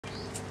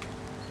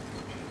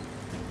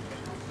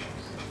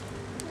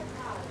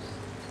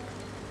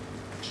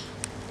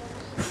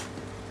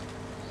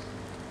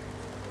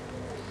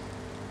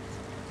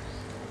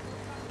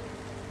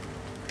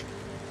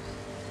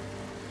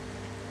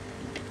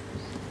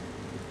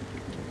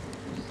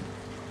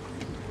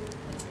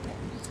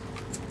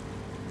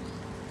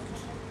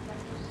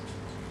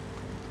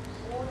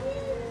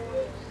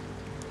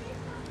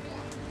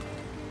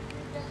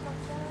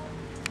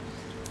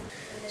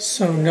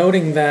So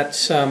noting that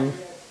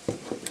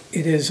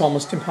it is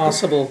almost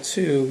impossible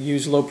to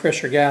use low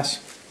pressure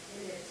gas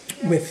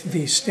with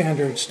the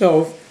standard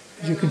stove,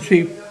 as you can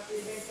see,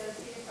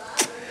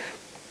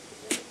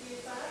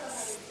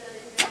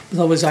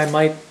 low as I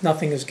might,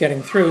 nothing is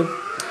getting through,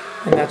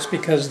 and that's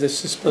because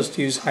this is supposed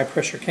to use high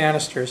pressure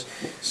canisters.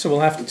 So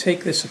we'll have to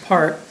take this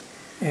apart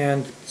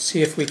and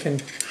see if we can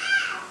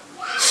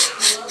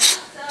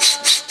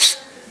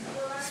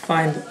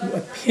find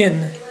a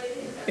pin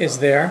is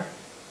there.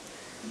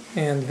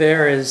 And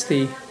there is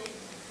the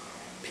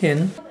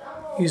pin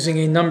using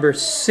a number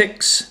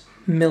 6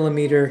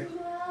 millimeter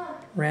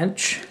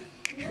wrench.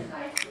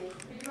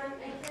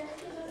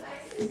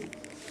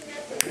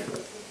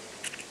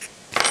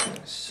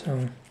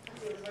 So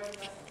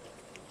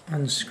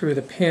unscrew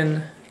the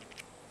pin,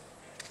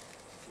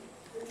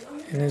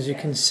 and as you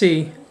can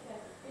see,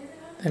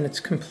 then it's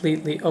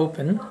completely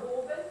open.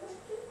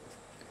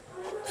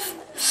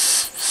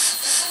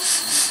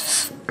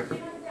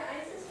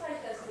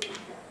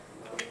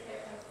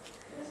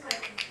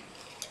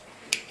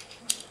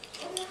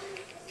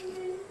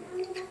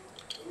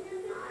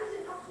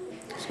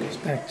 This goes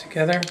back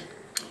together.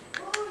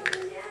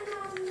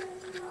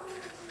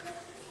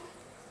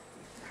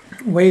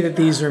 The way that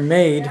these are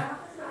made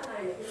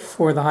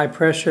for the high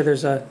pressure,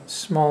 there's a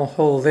small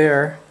hole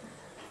there,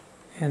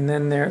 and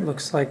then there it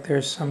looks like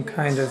there's some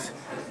kind of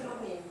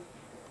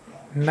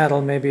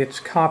metal, maybe it's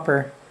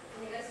copper,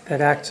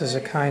 that acts as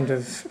a kind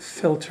of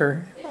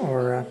filter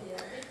or a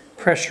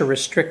pressure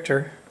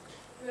restrictor.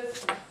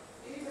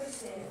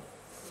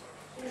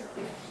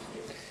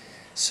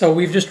 So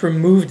we've just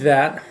removed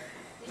that.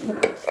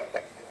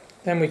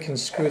 Then we can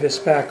screw this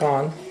back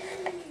on.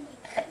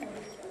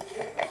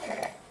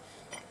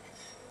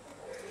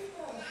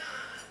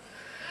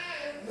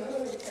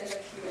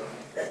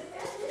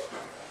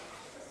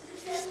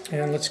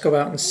 And let's go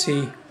out and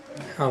see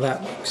how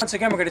that looks. Once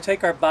again, we're going to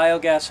take our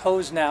biogas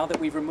hose now that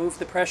we've removed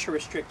the pressure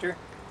restrictor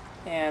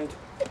and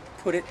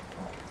put it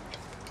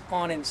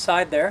on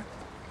inside there.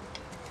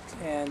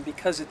 And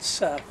because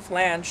it's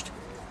flanged,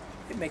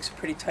 it makes a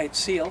pretty tight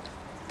seal.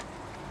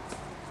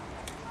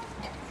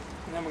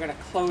 And then we're going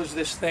to close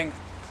this thing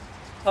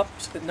up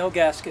so that no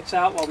gas gets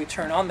out while we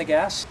turn on the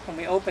gas. When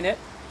we open it,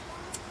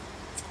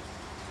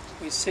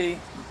 we see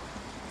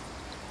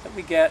that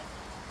we get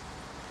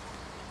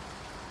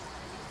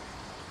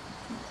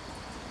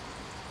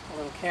a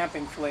little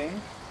camping flame.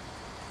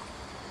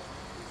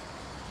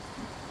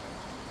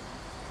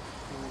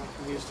 And we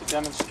can use to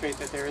demonstrate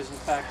that there is in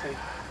fact a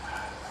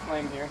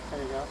flame here.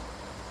 There you go.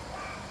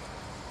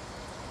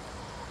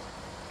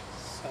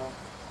 So,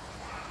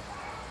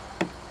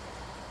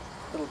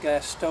 little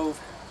gas stove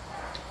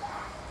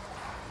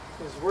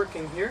is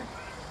working here.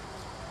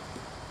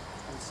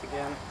 Once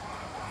again,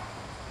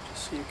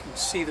 just so you can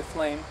see the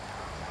flame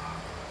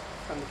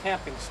from the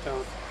camping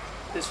stove.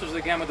 This was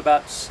again with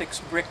about 6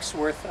 bricks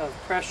worth of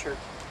pressure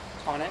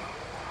on it,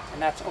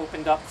 and that's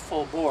opened up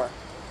full bore.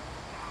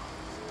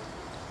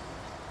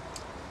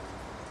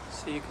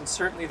 So you can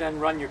certainly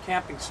then run your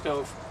camping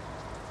stove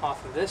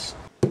off of this.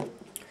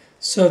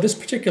 So this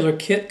particular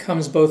kit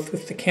comes both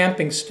with the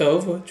camping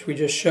stove, which we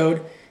just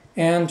showed,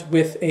 and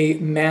with a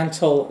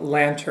mantle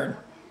lantern,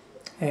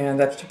 and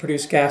that's to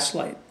produce gas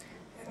light.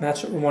 And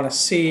that's what we want to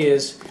see,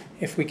 is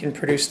if we can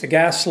produce the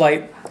gas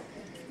light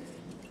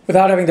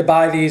without having to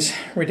buy these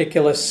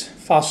ridiculous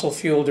fossil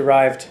fuel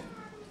derived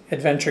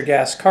adventure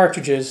gas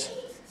cartridges.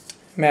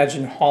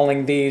 Imagine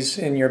hauling these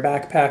in your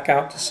backpack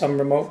out to some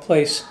remote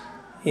place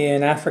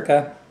in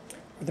Africa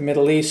or the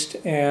Middle East,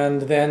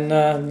 and then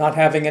not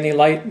having any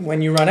light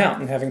when you run out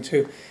and having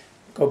to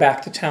go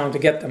back to town to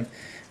get them,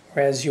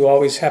 whereas you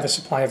always have a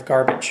supply of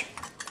garbage.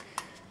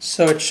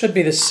 So it should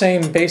be the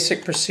same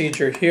basic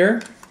procedure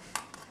here.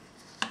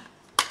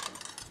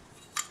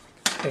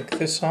 Take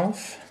this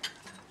off.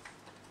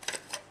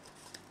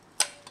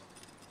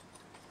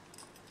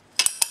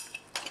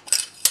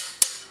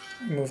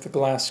 Remove the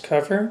glass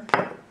cover.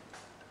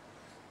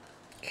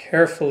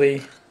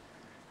 Carefully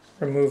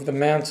remove the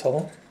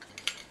mantle.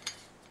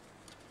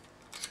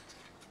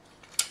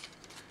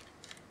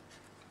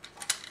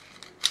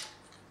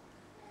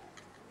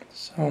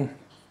 So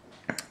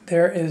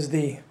there is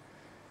the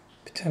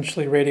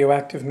potentially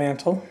radioactive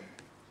mantle.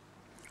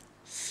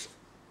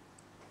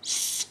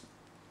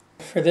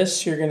 For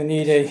this, you're going to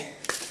need a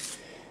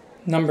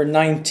number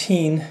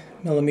 19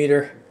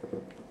 millimeter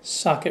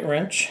socket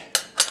wrench.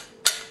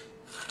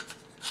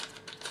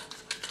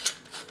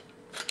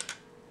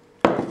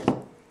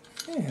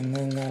 And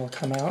then that'll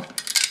come out.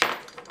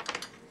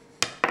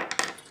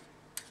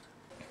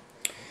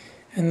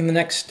 And then the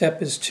next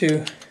step is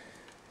to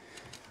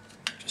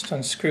just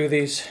unscrew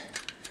these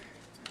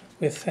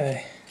with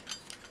a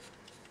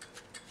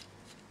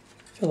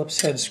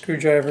Phillips head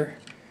screwdriver.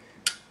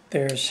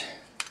 There's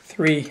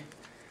 3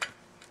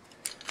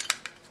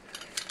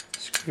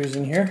 screws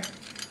in here.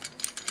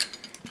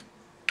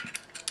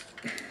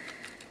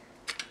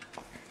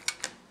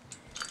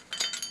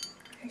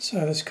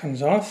 So this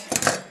comes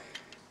off,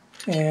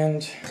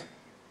 and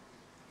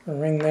a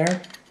ring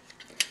there.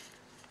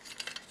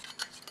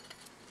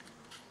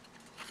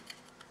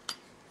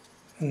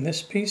 And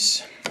this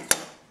piece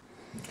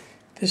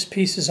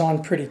is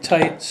on pretty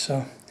tight,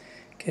 so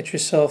get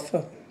yourself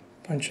a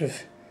bunch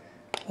of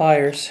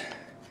pliers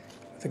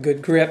with a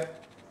good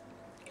grip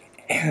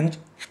and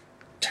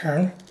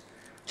turn.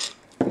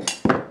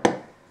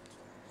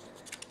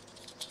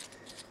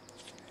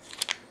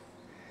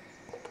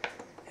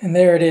 And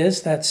there it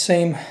is, that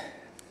same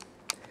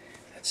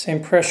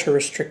pressure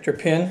restrictor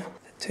pin.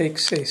 It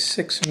takes a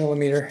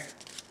 6mm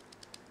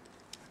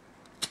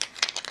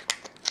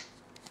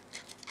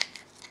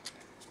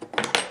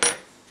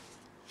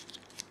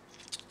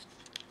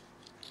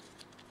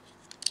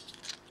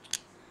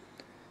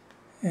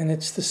and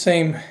it's the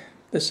same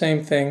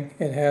thing.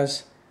 It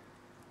has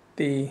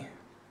the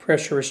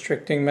pressure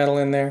restricting metal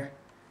in there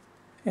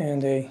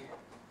and a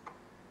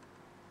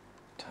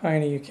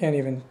tiny, you can't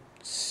even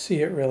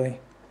see it really,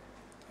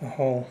 a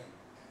hole.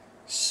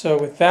 So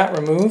with that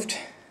removed,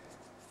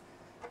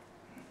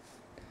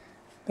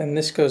 then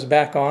this goes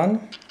back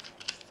on.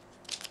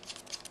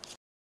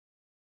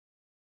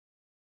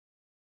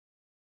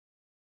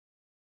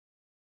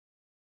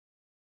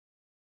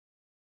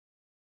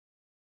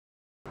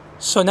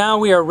 So now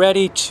we are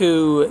ready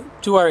to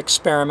do our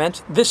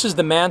experiment. This is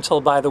the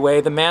mantle, by the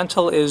way. The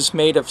mantle is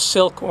made of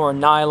silk or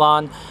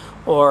nylon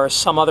or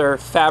some other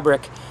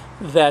fabric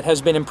that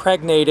has been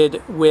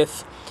impregnated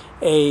with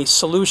a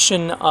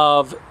solution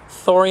of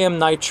thorium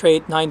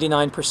nitrate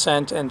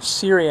 99% and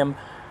cerium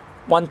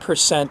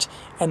 1%.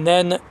 And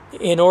then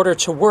in order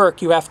to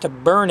work, you have to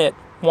burn it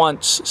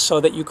once so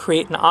that you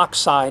create an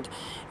oxide.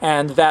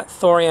 And that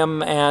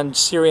thorium and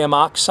cerium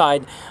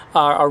oxide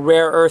are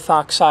rare earth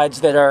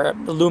oxides that are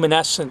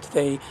luminescent.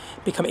 They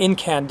become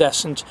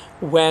incandescent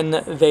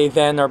when they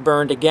then are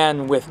burned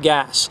again with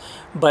gas.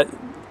 But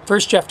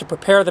first you have to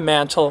prepare the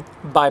mantle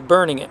by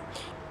burning it.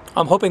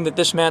 I'm hoping that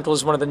this mantle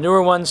is one of the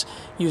newer ones,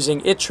 using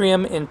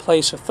yttrium in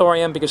place of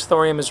thorium, because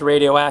thorium is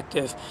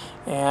radioactive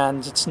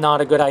and it's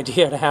not a good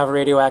idea to have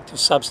radioactive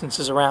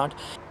substances around.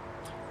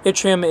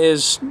 Yttrium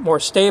is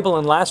more stable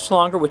and lasts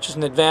longer, which is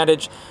an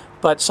advantage,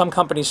 but some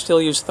companies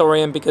still use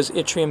thorium because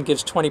yttrium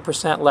gives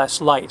 20%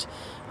 less light.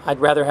 I'd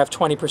rather have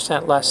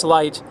 20% less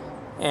light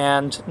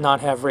and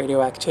not have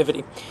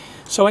radioactivity.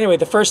 So anyway,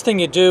 the first thing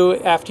you do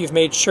after you've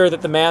made sure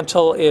that the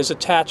mantle is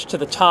attached to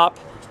the top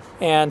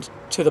and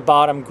to the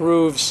bottom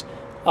grooves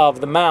of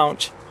the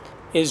mount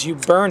is you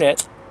burn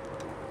it.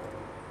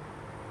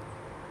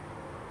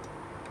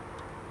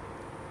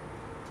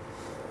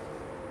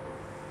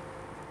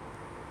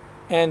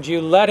 And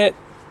you let it,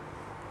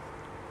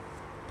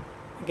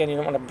 again, you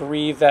don't want to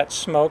breathe that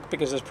smoke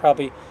because there's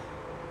probably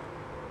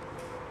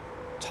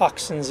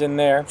toxins in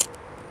there.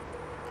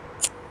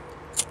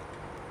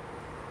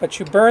 But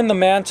you burn the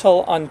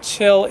mantle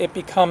until it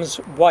becomes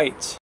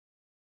white.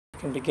 You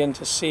can begin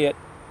to see it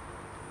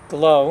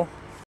glow.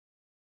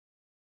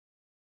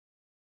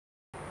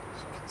 You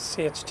can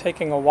see it's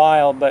taking a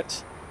while,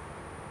 but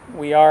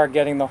we are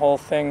getting the whole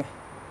thing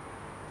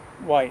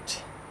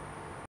white.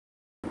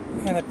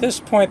 And at this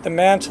point the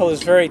mantle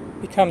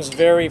becomes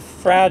very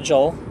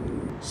fragile,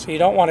 so you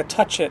don't want to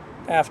touch it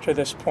after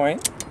this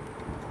point.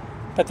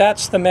 But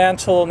that's the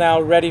mantle now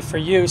ready for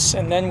use,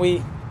 and then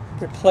we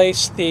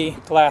replace the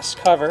glass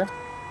cover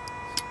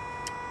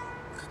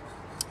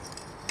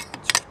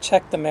to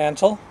protect the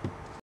mantle.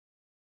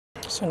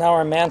 So now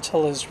our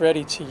mantle is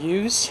ready to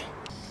use.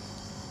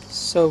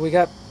 So we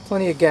got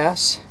plenty of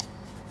gas.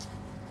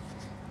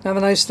 Now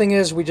the nice thing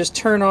is we just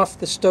turn off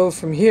the stove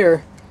from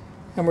here,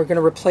 and we're going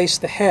to replace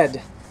the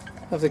head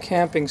of the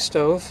camping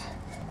stove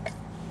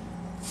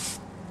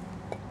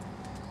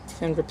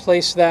and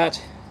replace that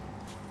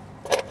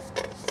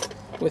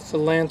with the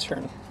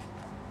lantern.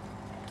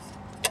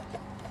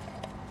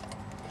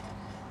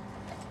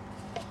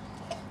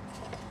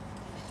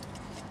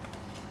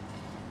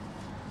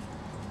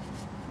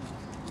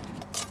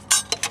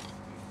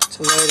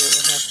 To light it,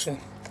 we'll have to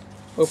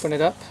open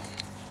it up,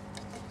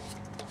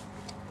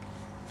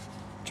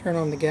 turn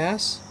on the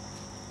gas.